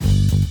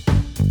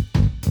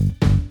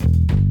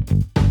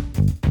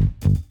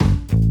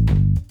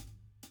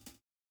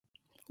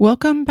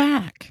Welcome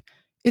back.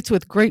 It's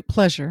with great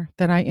pleasure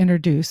that I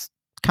introduce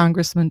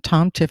Congressman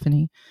Tom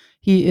Tiffany.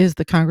 He is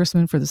the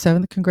congressman for the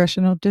 7th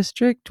Congressional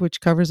District,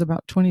 which covers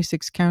about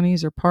 26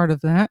 counties or part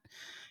of that.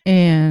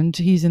 And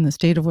he's in the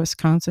state of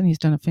Wisconsin. He's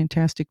done a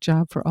fantastic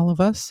job for all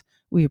of us.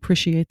 We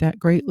appreciate that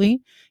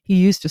greatly. He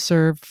used to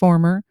serve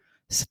former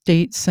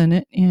state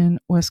senate in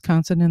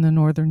Wisconsin in the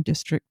Northern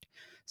District.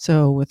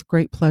 So with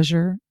great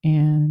pleasure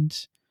and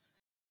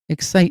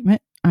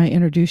excitement, I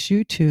introduce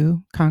you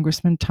to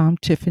Congressman Tom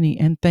Tiffany,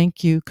 and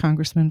thank you,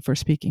 Congressman, for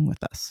speaking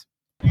with us.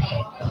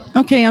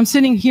 Okay, I'm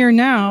sitting here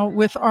now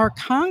with our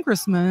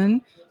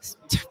Congressman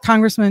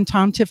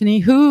Tom Tiffany,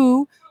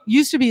 who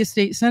used to be a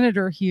state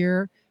senator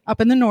here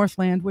up in the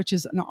Northland, which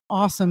is an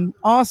awesome,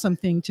 awesome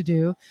thing to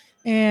do.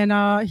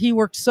 And he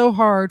worked so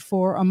hard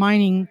for a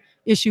mining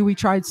issue we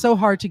tried so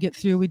hard to get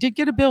through. We did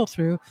get a bill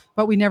through,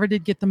 but we never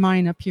did get the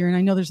mine up here. And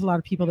I know there's a lot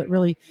of people that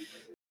really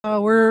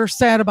we're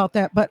sad about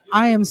that, but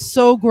I am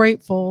so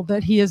grateful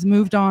that he has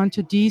moved on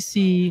to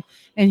DC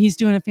and he's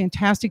doing a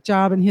fantastic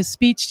job. And his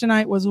speech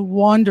tonight was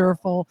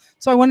wonderful.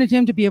 So I wanted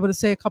him to be able to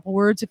say a couple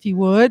words if he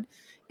would.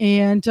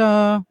 And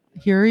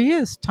here he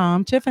is,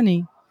 Tom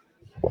Tiffany.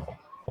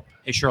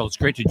 Hey, Cheryl, it's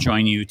great to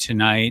join you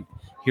tonight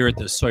here at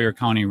the Sawyer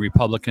County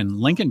Republican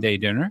Lincoln Day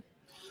dinner.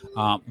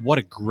 What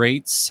a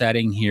great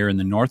setting here in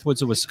the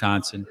Northwoods of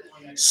Wisconsin.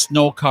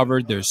 Snow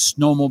covered, there's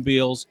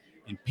snowmobiles,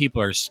 and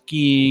people are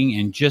skiing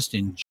and just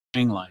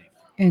enjoying life.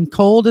 And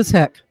cold as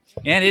heck.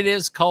 And it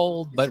is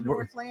cold, but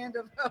Northland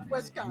of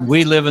Wisconsin.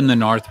 We live in the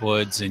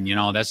Northwoods,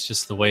 and, that's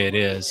just the way it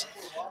is.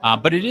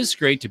 But it is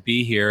great to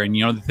be here. And,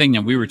 the thing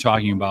that we were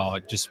talking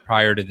about just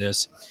prior to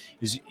this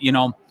is,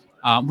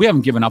 we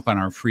haven't given up on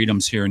our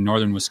freedoms here in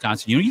northern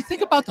Wisconsin. You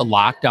think about the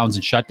lockdowns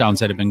and shutdowns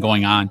that have been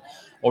going on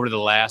over the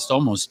last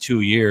almost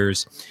 2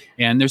 years.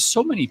 And there's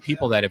so many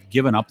people that have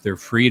given up their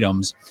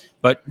freedoms,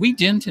 but we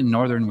didn't in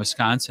northern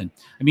Wisconsin.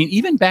 I mean,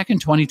 even back in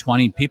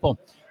 2020, people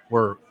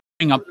were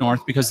going up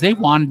north because they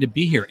wanted to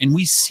be here. And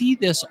we see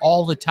this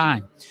all the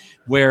time,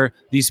 where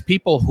these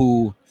people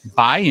who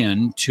buy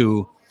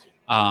into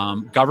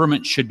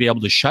government should be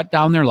able to shut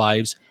down their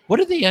lives. What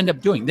do they end up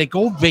doing? They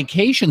go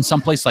vacation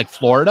someplace like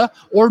Florida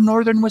or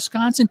northern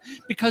Wisconsin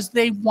because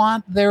they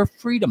want their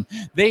freedom.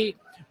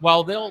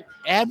 While they'll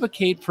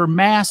advocate for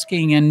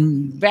masking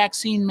and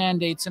vaccine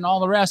mandates and all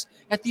the rest,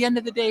 at the end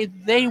of the day,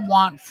 they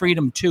want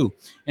freedom too.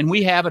 And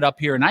we have it up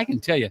here. And I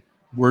can tell you,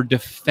 we're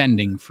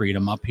defending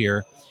freedom up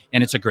here.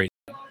 And it's a great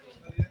thing.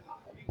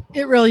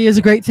 It really is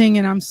a great thing.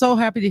 And I'm so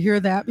happy to hear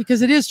that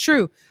because it is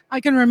true.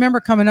 I can remember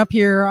coming up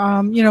here,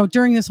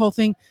 during this whole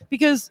thing,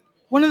 because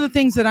one of the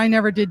things that I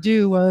never did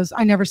do was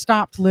I never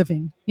stopped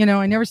living.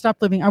 I never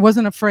stopped living. I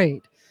wasn't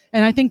afraid.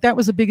 And I think that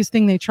was the biggest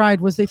thing they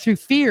tried was they threw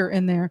fear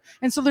in there.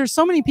 And so there's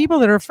so many people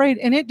that are afraid,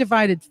 and it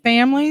divided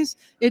families.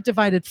 It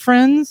divided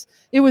friends.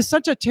 It was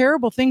such a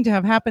terrible thing to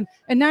have happen.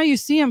 And now you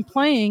see them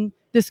playing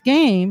this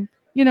game,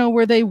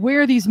 where they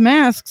wear these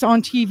masks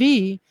on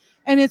TV.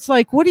 And it's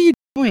like, what are you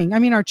doing? I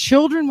mean, our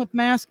children with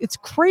masks, it's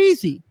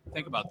crazy.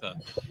 Think about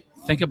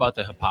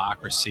the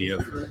hypocrisy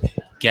of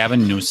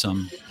Gavin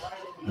Newsom,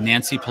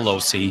 Nancy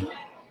Pelosi,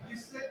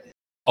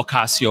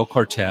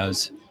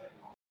 Ocasio-Cortez.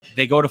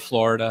 They go to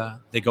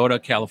Florida, they go to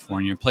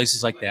California,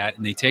 places like that,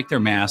 and they take their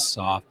masks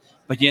off.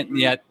 But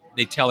yet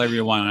they tell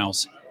everyone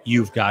else,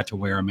 you've got to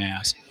wear a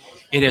mask.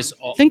 It is.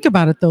 Think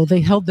about it, though. They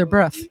held their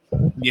breath.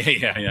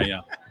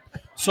 Yeah.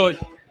 So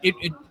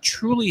it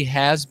truly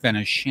has been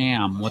a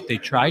sham what they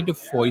tried to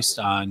foist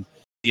on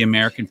the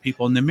American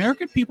people. And the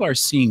American people are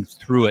seeing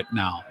through it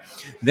now.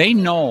 They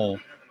know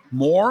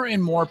more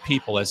and more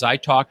people, as I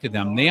talk to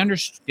them, they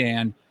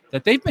understand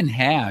that they've been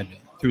had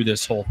through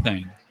this whole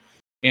thing.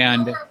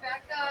 And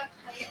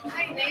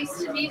hi,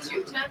 nice to meet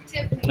you, Tom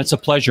Tiffany. It's a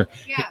pleasure.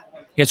 Yeah.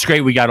 It's great.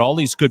 We got all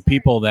these good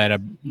people that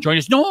have joined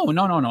us. No.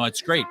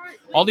 It's great.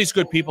 All these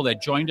good people that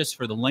joined us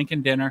for the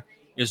Lincoln dinner.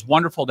 It's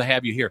wonderful to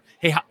have you here.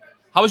 Hey,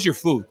 how's your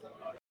food?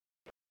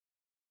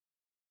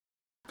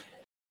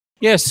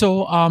 Yeah.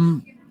 So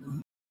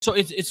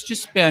it's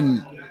just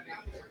been.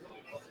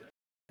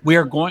 We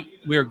are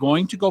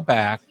going to go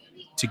back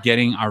to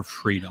getting our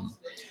freedom,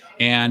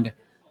 and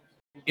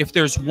if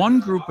there's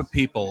one group of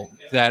people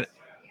that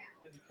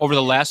over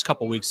the last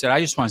couple of weeks that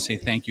I just want to say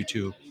thank you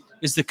to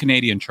is the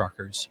Canadian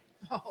truckers.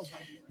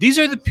 These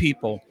are the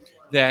people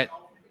that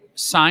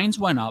signs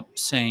went up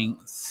saying,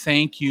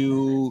 thank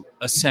you,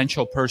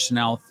 essential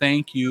personnel.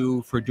 Thank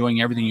you for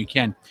doing everything you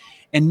can.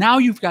 And now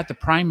you've got the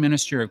Prime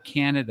Minister of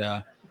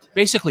Canada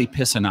basically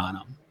pissing on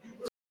them.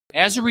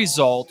 As a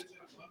result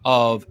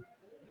of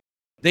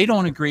they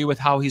don't agree with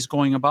how he's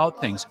going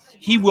about things.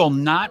 He will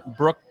not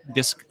brook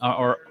dissent.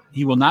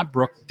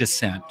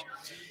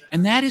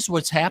 And that is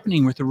what's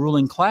happening with the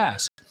ruling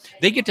class.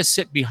 They get to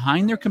sit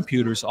behind their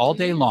computers all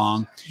day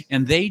long,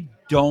 and they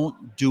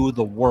don't do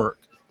the work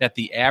that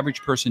the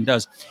average person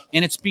does.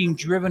 And it's being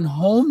driven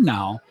home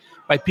now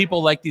by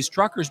people like these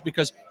truckers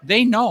because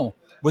they know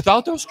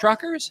without those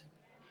truckers,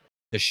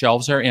 the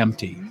shelves are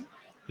empty.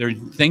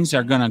 Things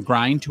are going to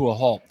grind to a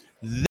halt.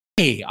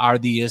 They are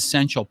the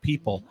essential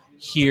people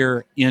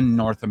here in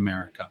North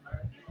America.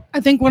 I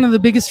think one of the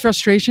biggest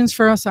frustrations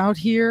for us out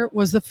here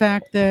was the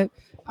fact that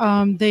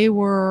they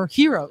were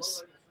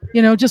heroes,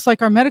 just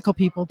like our medical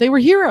people. They were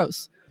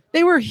heroes.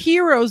 They were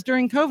heroes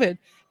during COVID.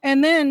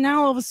 And then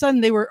now all of a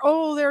sudden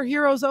they're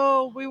heroes.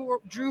 Oh,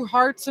 drew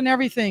hearts and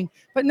everything.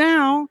 But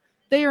now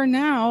they are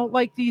now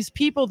like these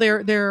people.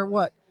 They're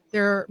what?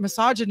 They're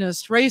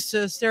misogynist,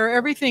 racist, they're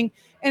everything.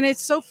 And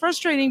it's so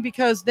frustrating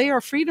because they are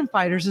freedom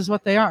fighters is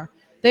what they are.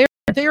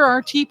 They are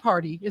our Tea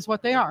Party is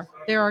what they are.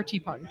 They're our Tea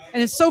Party.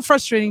 And it's so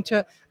frustrating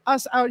to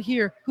us out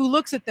here who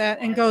looks at that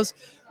and goes,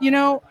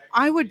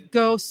 I would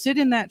go sit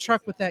in that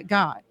truck with that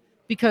guy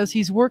because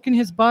he's working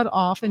his butt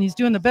off and he's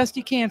doing the best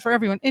he can for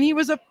everyone. And he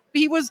was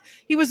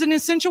an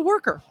essential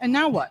worker. And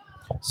now what?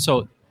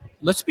 So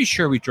let's be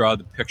sure we draw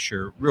the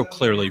picture real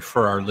clearly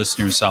for our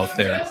listeners out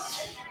there.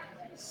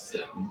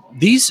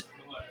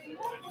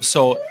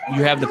 So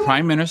you have the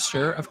Prime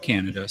Minister of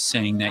Canada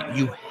saying that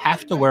you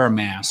have to wear a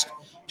mask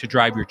to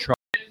drive your truck.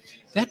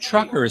 That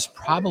trucker is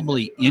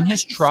probably in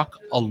his truck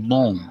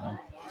alone.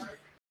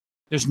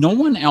 There's no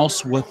one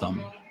else with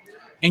them.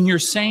 And you're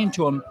saying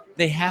to them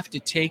they have to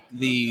take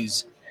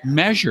these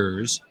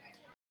measures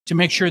to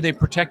make sure they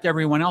protect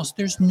everyone else.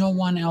 There's no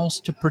one else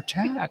to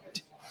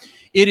protect.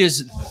 It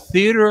is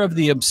theater of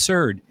the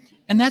absurd.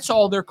 And that's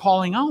all they're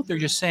calling out. They're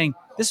just saying,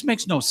 this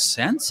makes no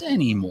sense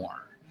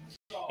anymore.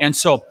 And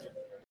so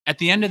at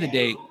the end of the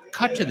day,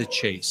 cut to the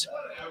chase.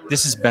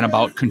 This has been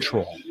about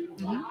control.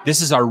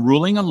 This is our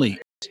ruling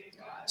elite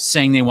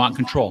saying they want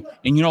control.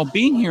 And,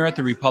 being here at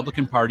the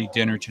Republican Party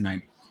dinner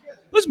tonight,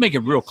 let's make it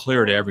real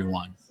clear to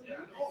everyone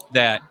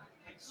that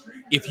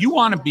if you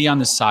want to be on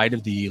the side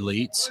of the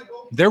elites,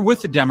 they're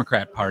with the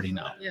Democrat Party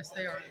now. Yes,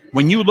 they are.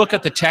 When you look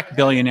at the tech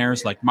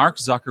billionaires like Mark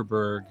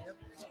Zuckerberg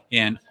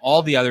and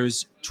all the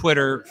others,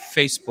 Twitter,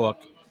 Facebook,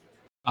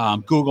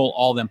 Google,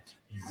 all of them,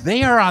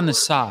 they are on the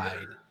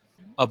side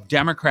of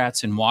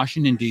Democrats in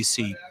Washington,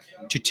 D.C.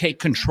 to take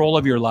control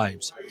of your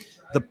lives.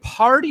 The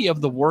party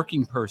of the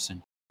working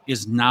person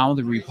is now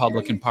the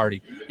Republican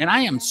Party. And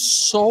I am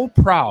so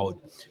proud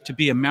to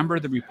be a member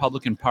of the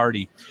Republican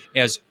Party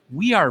as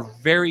we are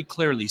very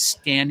clearly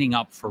standing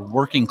up for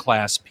working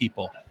class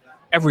people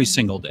every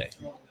single day.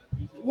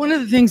 One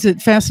of the things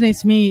that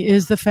fascinates me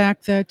is the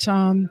fact that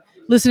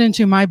listening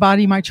to My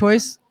Body, My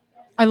Choice,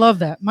 I love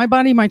that. My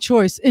body, my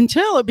choice,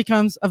 until it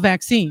becomes a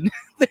vaccine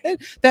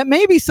that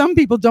maybe some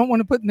people don't want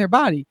to put in their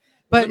body,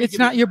 but it's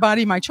not your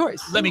body, my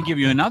choice. Let me give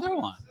you another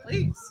one.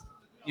 Please.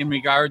 In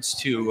regards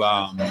to,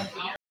 I'm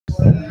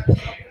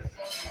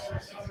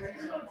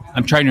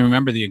trying to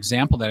remember the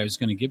example that I was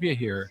going to give you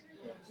here.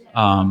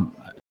 Go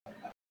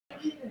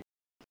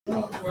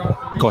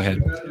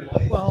ahead.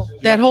 Well,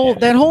 that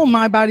whole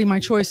My Body, My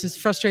Choice has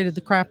frustrated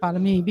the crap out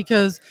of me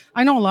because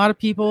I know a lot of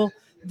people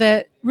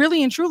that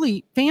really and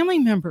truly family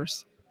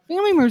members,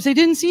 they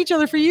didn't see each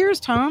other for years,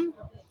 Tom.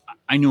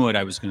 I knew what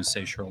I was going to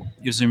say, Cheryl.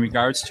 It was in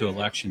regards to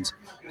elections.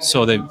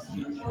 So that,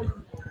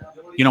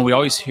 we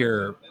always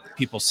hear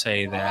people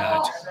say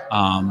that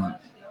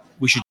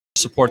we should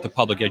support the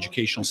public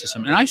educational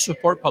system. And I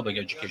support public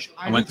education.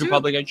 I went through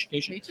public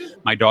education.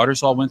 My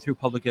daughters all went through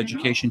public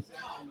education.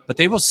 But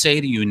they will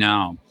say to you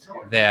now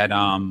that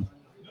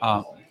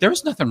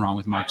there's nothing wrong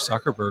with Mark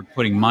Zuckerberg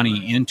putting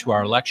money into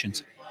our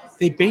elections.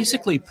 They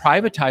basically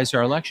privatized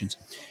our elections.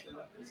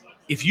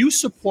 If you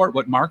support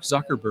what Mark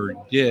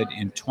Zuckerberg did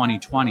in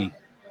 2020,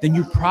 then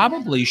you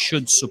probably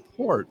should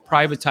support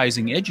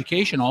privatizing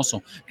education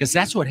also, because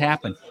that's what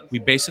happened. We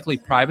basically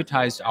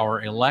privatized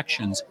our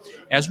elections,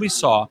 as we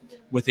saw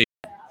with a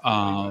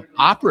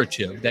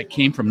operative that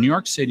came from New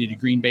York City to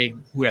Green Bay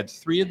who had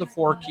 3 of the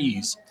 4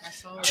 keys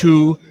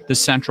to the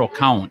central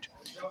count.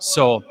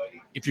 So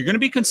if you're going to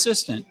be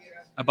consistent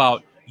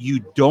about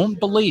you don't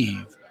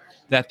believe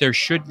that there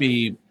should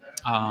be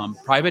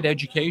private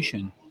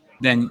education,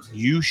 then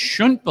you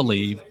shouldn't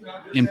believe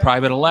in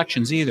private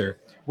elections either,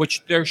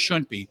 which there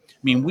shouldn't be. I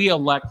mean, we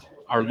elect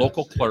our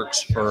local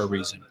clerks for a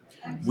reason.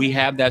 We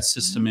have that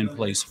system in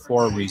place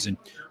for a reason,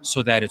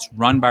 so that it's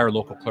run by our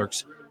local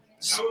clerks.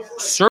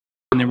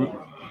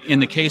 In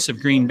the case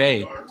of Green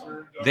Bay,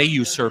 they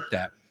usurped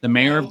that. The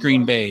mayor of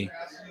Green Bay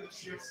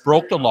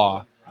broke the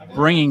law,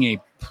 bringing a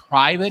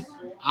private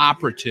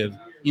operative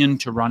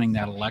into running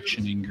that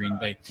election in Green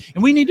Bay.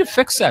 And we need to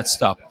fix that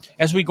stuff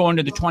as we go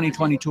into the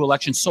 2022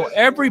 elections so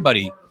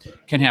everybody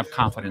can have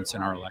confidence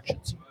in our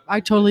elections. I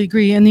totally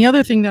agree. And the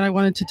other thing that I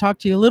wanted to talk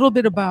to you a little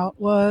bit about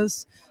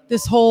was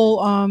this whole,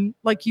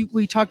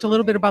 we talked a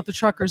little bit about the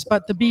truckers,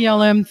 but the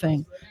BLM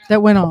thing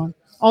that went on,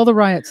 all the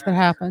riots that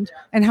happened,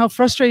 and how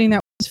frustrating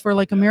that was for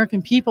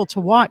American people to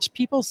watch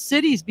people's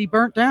cities be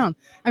burnt down.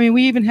 I mean,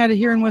 we even had it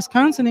here in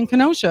Wisconsin, in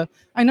Kenosha.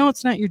 I know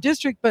it's not your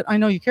district, but I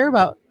know you care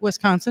about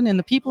Wisconsin and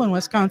the people in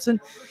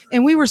Wisconsin.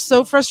 And we were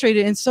so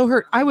frustrated and so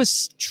hurt. I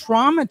was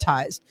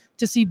traumatized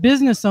to see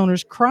business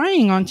owners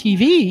crying on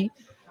TV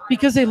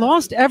because they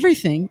lost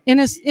everything in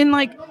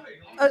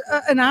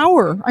an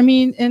hour. I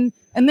mean, and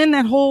then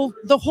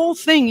the whole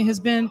thing has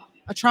been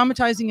a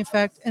traumatizing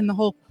effect, and the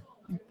whole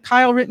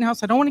Kyle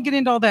Rittenhouse. I don't want to get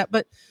into all that,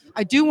 but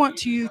I do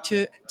want you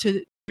to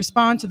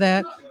respond to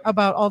that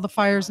about all the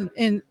fires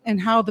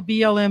and how the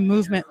BLM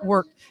movement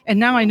worked. And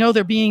now I know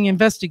they're being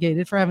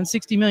investigated for having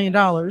 $60 million.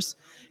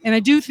 And I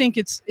do think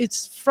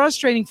it's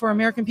frustrating for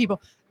American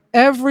people.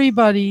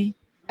 Everyone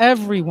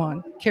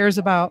cares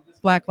about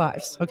Black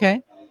lives,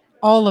 okay?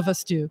 All of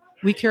us do.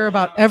 We care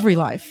about every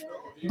life.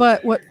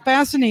 But what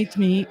fascinates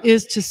me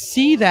is to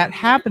see that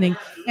happening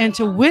and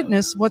to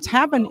witness what's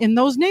happened in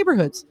those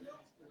neighborhoods.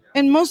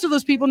 And most of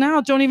those people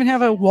now don't even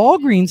have a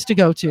Walgreens to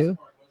go to.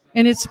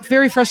 And it's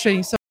very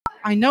frustrating. So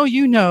I know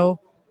you know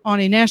on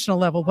a national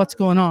level what's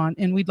going on,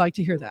 and we'd like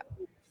to hear that.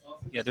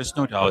 Yeah, there's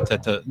no doubt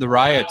that the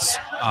riots,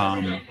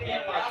 and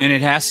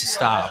it has to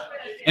stop.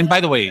 And by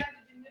the way,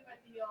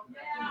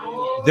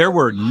 there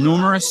were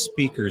numerous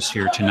speakers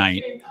here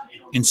tonight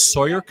in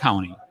Sawyer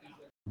County,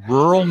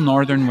 rural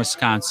northern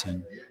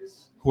Wisconsin,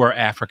 who are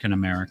African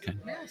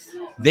American.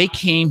 They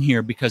came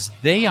here because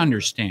they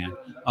understand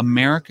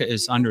America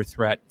is under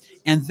threat,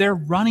 and they're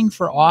running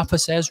for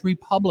office as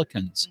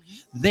Republicans.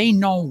 They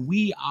know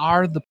we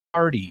are the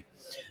party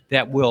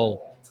that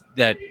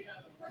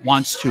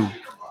wants to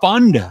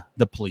fund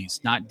the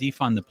police, not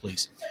defund the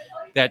police,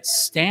 that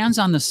stands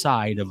on the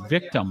side of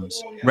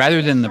victims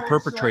rather than the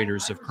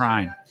perpetrators of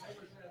crime.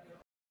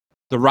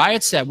 The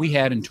riots that we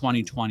had in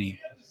 2020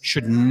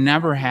 should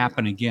never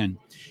happen again.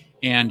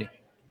 And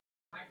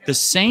the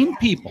same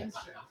people,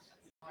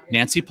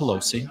 Nancy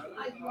Pelosi,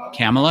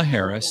 Kamala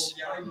Harris,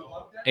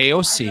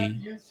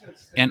 AOC,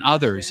 and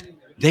others,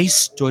 they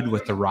stood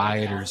with the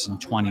rioters in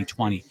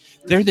 2020.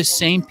 They're the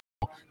same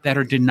people that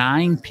are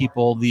denying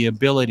people the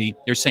ability.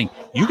 They're saying,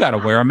 you got to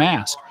wear a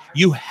mask.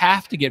 You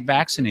have to get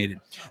vaccinated.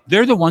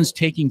 They're the ones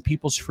taking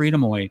people's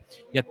freedom away,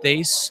 yet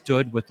they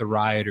stood with the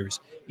rioters.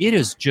 It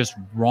is just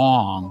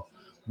wrong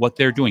what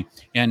they're doing.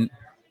 And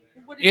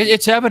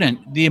it's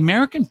evident the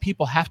American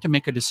people have to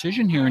make a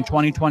decision here in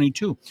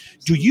 2022.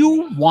 Do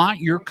you want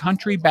your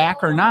country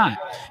back or not?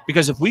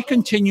 Because if we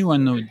continue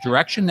in the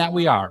direction that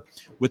we are,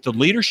 with the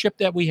leadership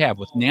that we have,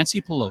 with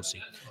Nancy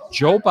Pelosi,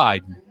 Joe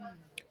Biden,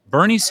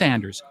 Bernie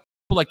Sanders,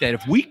 people like that,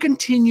 if we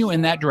continue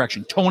in that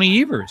direction,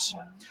 Tony Evers,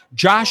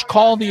 Josh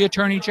Call, the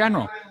Attorney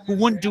General, who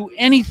wouldn't do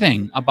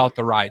anything about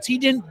the riots. He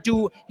did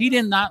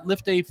not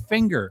lift a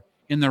finger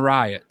in the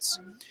riots.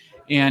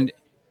 And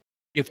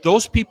if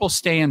those people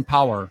stay in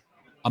power,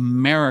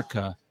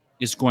 America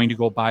is going to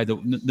go by the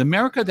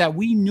America that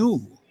we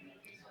knew,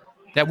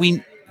 that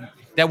we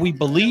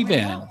believe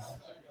in.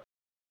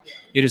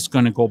 It is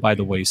going to go by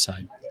the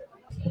wayside.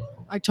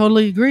 I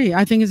totally agree.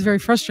 I think it's very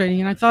frustrating,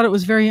 and I thought it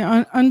was very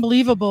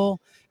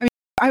unbelievable. I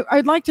mean,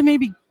 I'd like to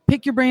maybe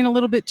pick your brain a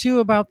little bit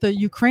too about the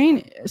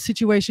Ukraine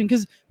situation,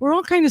 because we're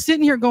all kind of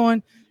sitting here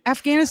going,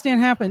 Afghanistan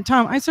happened.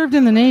 Tom, I served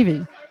in the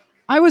Navy.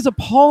 I was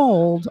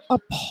appalled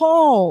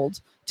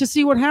to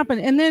see what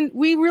happened. And then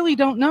we really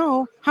don't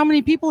know how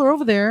many people are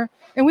over there.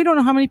 And we don't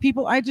know how many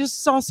people. I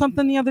just saw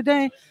something the other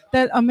day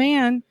that a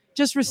man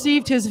just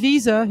received his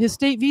visa, his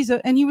state visa,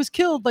 and he was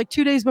killed like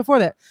 2 days before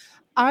that.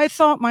 I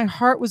thought my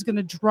heart was going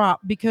to drop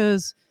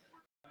because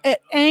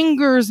it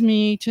angers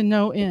me to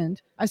no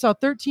end. I saw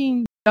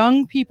 13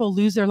 young people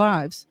lose their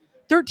lives.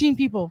 13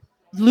 people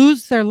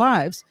lose their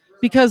lives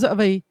because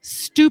of a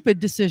stupid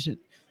decision.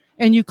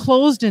 And you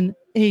closed in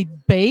a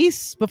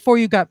base before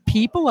you got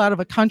people out of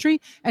a country.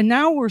 And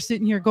now we're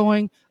sitting here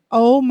going,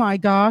 oh my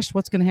gosh,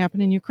 what's going to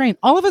happen in Ukraine?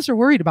 All of us are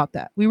worried about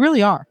that. We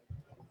really are.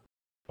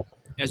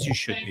 As you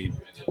should be.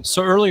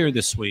 So earlier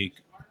this week,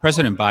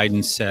 President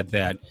Biden said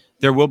that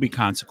there will be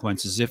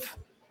consequences if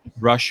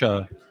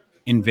Russia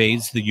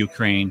invades the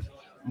Ukraine.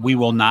 We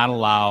will not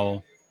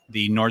allow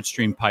the Nord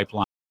Stream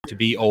pipeline to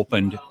be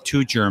opened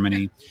to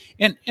Germany.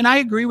 And I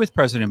agree with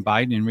President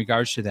Biden in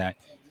regards to that.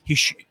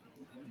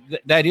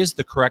 That is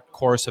the correct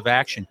course of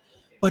action,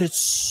 but it's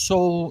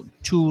so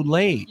too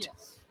late.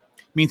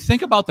 I mean,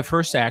 think about the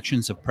first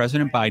actions of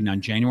President Biden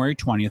on January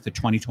 20th of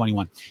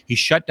 2021. He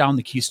shut down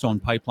the Keystone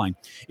Pipeline.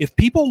 If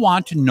people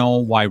want to know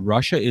why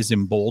Russia is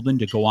emboldened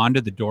to go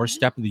onto the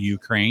doorstep of the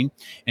Ukraine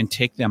and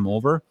take them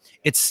over,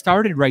 it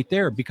started right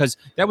there, because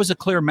that was a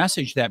clear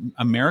message that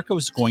America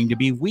was going to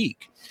be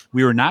weak.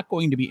 We were not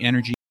going to be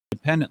energy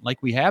independent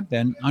like we have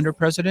been under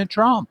President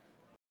Trump.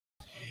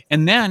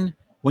 And then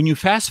when you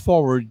fast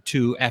forward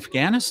to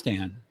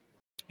Afghanistan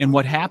and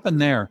what happened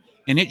there,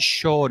 and it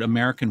showed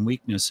American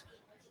weakness,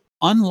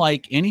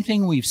 unlike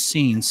anything we've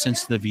seen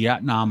since the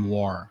Vietnam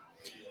War.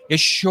 It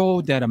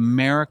showed that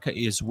America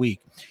is weak.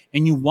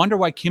 And you wonder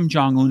why Kim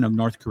Jong-un of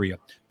North Korea,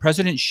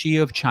 President Xi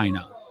of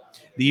China,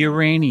 the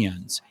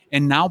Iranians,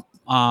 and now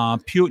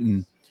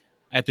Putin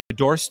at the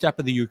doorstep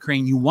of the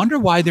Ukraine, you wonder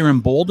why they're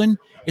emboldened?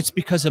 It's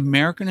because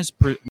America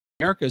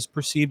is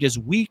perceived as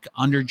weak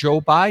under Joe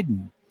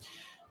Biden.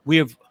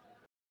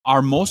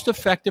 Our most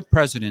effective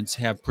presidents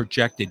have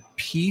projected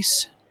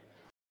peace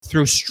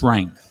through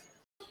strength.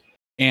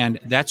 And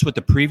that's what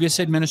the previous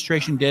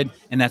administration did.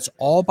 And that's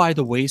all by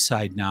the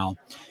wayside now.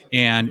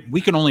 And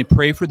we can only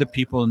pray for the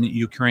people in the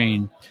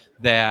Ukraine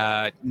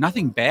that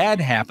nothing bad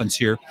happens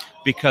here,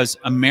 because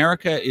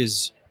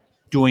President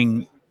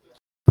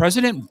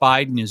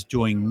Biden is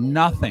doing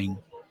nothing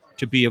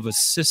to be of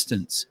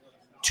assistance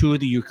to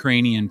the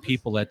Ukrainian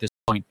people at this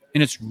point.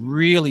 And it's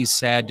really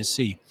sad to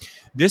see.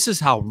 This is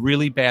how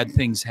really bad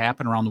things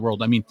happen around the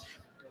world. I mean,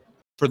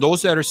 for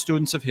those that are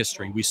students of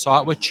history, we saw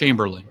it with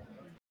Chamberlain.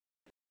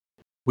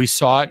 We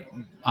saw it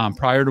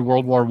prior to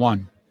World War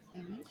I.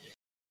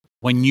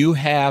 When you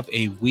have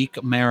a weak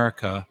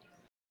America,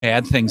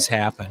 bad things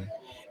happen.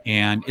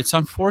 And it's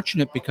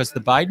unfortunate because the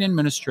Biden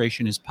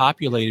administration is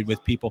populated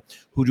with people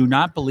who do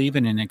not believe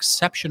in an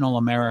exceptional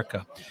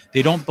America.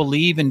 They don't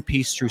believe in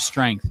peace through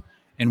strength.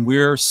 And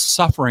we're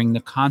suffering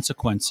the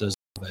consequences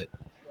of it.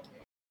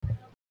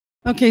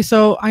 Okay,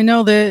 so I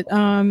know that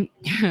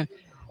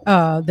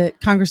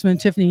that Congressman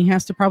Tiffany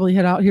has to probably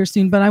head out here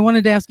soon, but I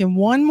wanted to ask him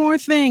one more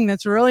thing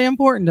that's really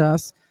important to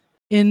us.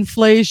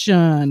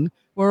 Inflation.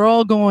 We're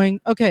all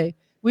going, okay,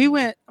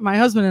 my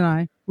husband and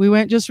I, we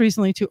went just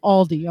recently to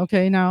Aldi.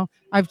 Okay, now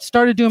I've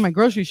started doing my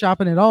grocery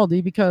shopping at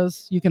Aldi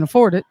because you can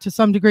afford it to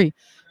some degree.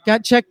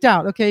 Got checked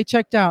out. Okay,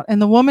 checked out. And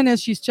the woman,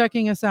 as she's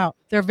checking us out,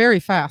 they're very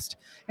fast.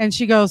 And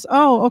she goes,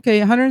 oh, okay,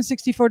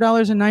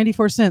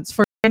 $164.94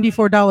 for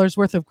 $94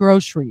 worth of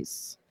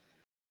groceries.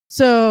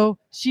 So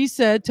she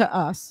said to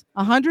us,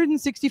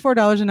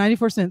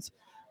 $164.94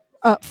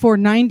 for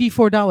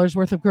 $94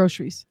 worth of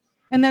groceries.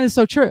 And that is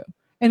so true.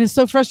 And it's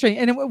so frustrating.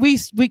 And we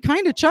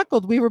kind of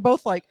chuckled. We were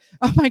both like,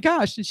 oh my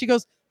gosh. And she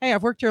goes, hey,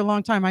 I've worked here a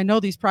long time. I know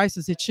these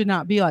prices. It should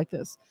not be like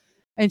this.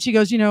 And she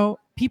goes,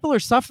 people are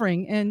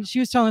suffering. And she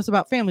was telling us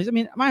about families. I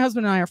mean, my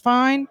husband and I are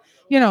fine,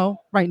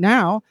 right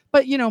now.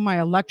 But,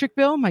 my electric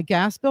bill, my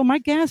gas bill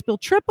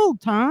tripled,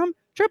 Tom,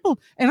 tripled.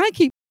 And I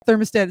keep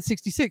thermostat at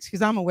 66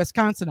 because I'm a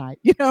Wisconsinite,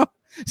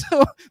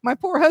 So my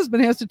poor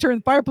husband has to turn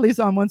the fireplace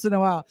on once in a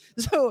while.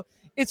 So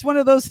it's one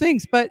of those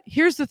things. But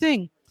here's the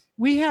thing.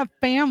 We have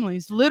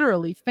families,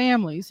 literally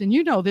families, and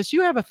you know this,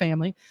 you have a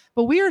family,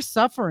 but we are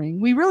suffering.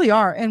 We really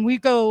are. And we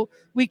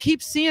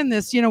keep seeing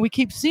this, and we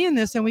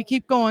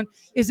keep going,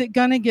 is it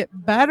going to get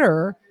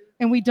better?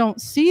 And we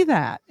don't see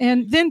that.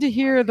 And then to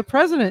hear the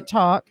president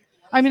talk,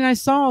 I mean, I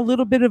saw a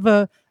little bit of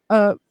a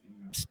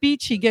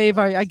speech he gave.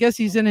 I guess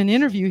he's in an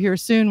interview here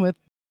soon with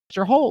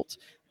Mr. Holt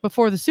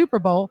before the Super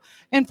Bowl.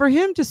 And for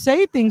him to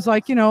say things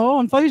like,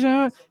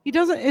 inflation, he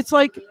doesn't, it's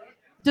like,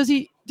 does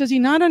he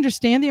not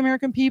understand the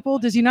American people?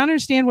 Does he not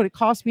understand what it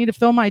costs me to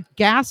fill my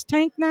gas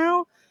tank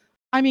now?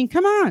 I mean,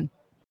 come on.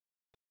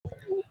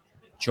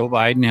 Joe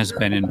Biden has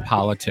been in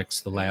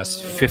politics the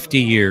last 50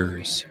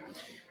 years.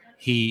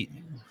 He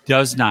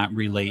does not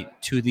relate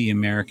to the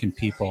American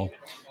people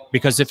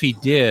because if he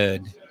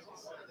did,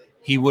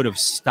 he would have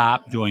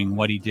stopped doing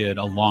what he did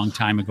a long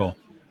time ago.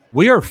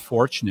 We are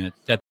fortunate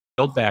that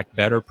the Build Back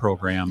Better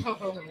program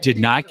did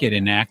not get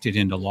enacted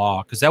into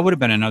law because that would have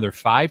been another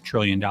 $5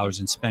 trillion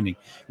in spending.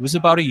 It was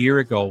about a year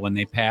ago when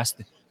they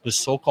passed the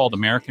so-called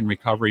American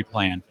Recovery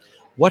Plan.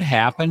 What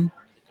happened?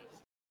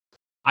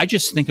 I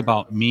just think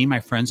about me, my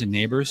friends and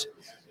neighbors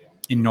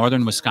in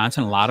northern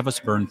Wisconsin. A lot of us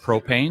burn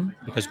propane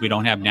because we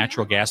don't have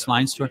natural gas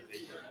lines to it.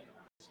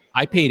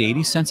 I paid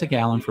 80 cents a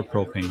gallon for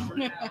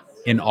propane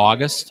in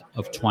August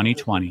of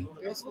 2020.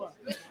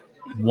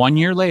 1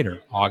 year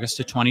later, August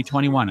of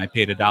 2021, I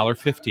paid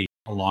 $1.50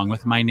 along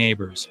with my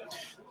neighbors.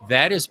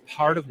 That is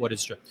part of what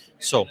is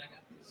so.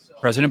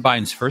 President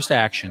Biden's first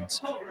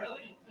actions,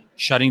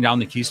 shutting down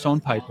the Keystone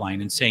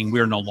Pipeline and saying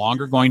we're no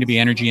longer going to be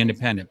energy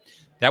independent.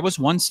 That was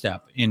one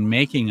step in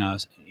making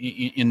us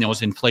in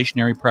those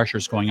inflationary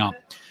pressures going up.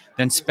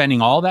 Then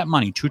spending all that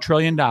money, $2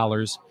 trillion,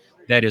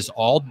 that is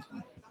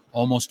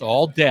almost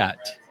all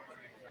debt.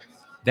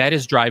 That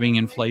is driving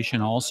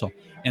inflation also.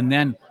 And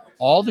then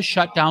all the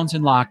shutdowns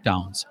and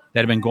lockdowns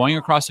that have been going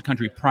across the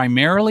country,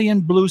 primarily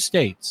in blue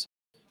states,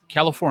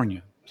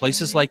 California,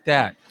 places like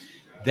that.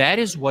 That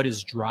is what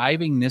is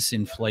driving this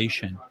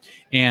inflation.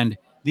 And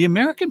the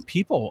American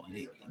people,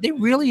 they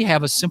really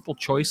have a simple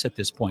choice at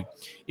this point.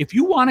 If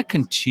you want to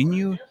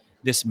continue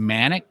this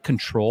manic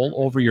control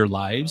over your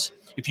lives,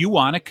 if you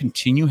want to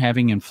continue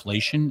having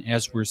inflation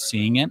as we're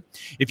seeing it,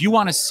 if you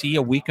want to see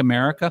a weak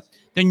America,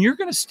 then you're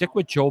going to stick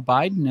with Joe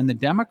Biden and the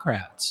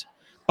Democrats,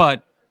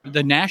 but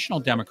the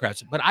national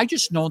Democrats. But I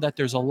just know that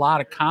there's a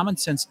lot of common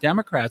sense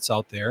Democrats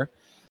out there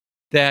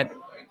that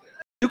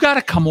you got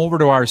to come over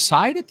to our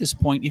side at this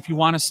point if you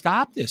want to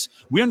stop this.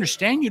 We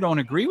understand you don't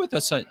agree with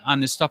us on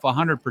this stuff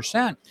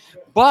 100%,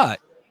 but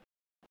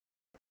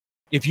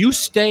if you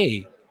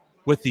stay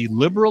with the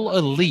liberal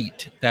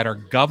elite that are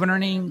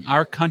governing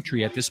our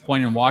country at this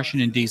point in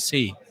Washington,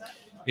 D.C.,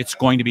 it's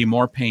going to be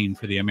more pain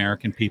for the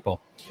American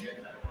people.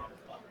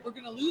 We're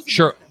going to lose.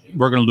 Sure,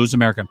 we're going to lose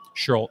America.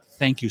 Cheryl,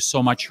 thank you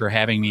so much for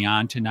having me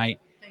on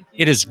tonight.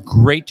 It is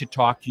great to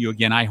talk to you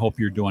again. I hope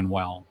you're doing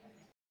well.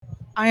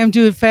 I am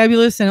doing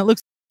fabulous, and it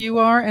looks like you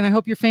are, and I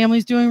hope your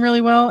family's doing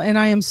really well. And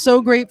I am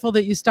so grateful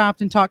that you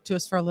stopped and talked to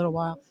us for a little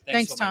while.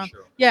 Thanks so Tom. Much,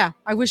 yeah,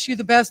 I wish you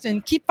the best,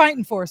 and keep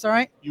fighting for us, all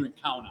right? You can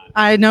count on it.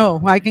 I know.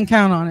 I can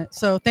count on it.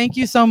 So thank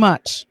you so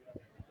much.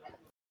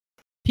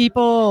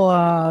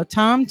 People,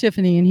 Tom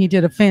Tiffany, and he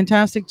did a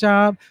fantastic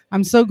job.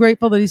 I'm so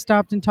grateful that he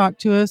stopped and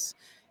talked to us.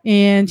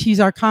 And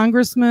he's our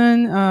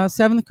congressman,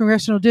 7th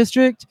Congressional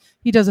District.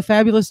 He does a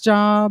fabulous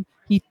job.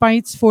 He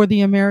fights for the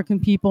American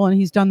people, and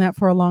he's done that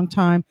for a long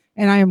time.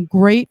 And I am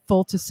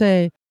grateful to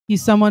say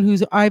he's someone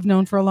who's I've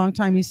known for a long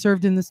time. He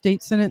served in the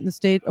state Senate in the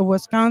state of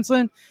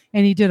Wisconsin,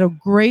 and he did a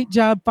great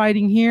job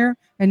fighting here.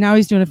 And now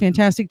he's doing a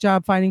fantastic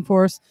job fighting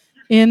for us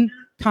in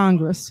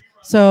Congress.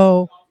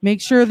 So make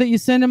sure that you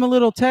send him a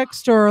little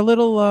text or a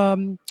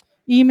little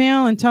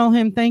email and tell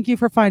him thank you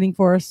for fighting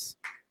for us.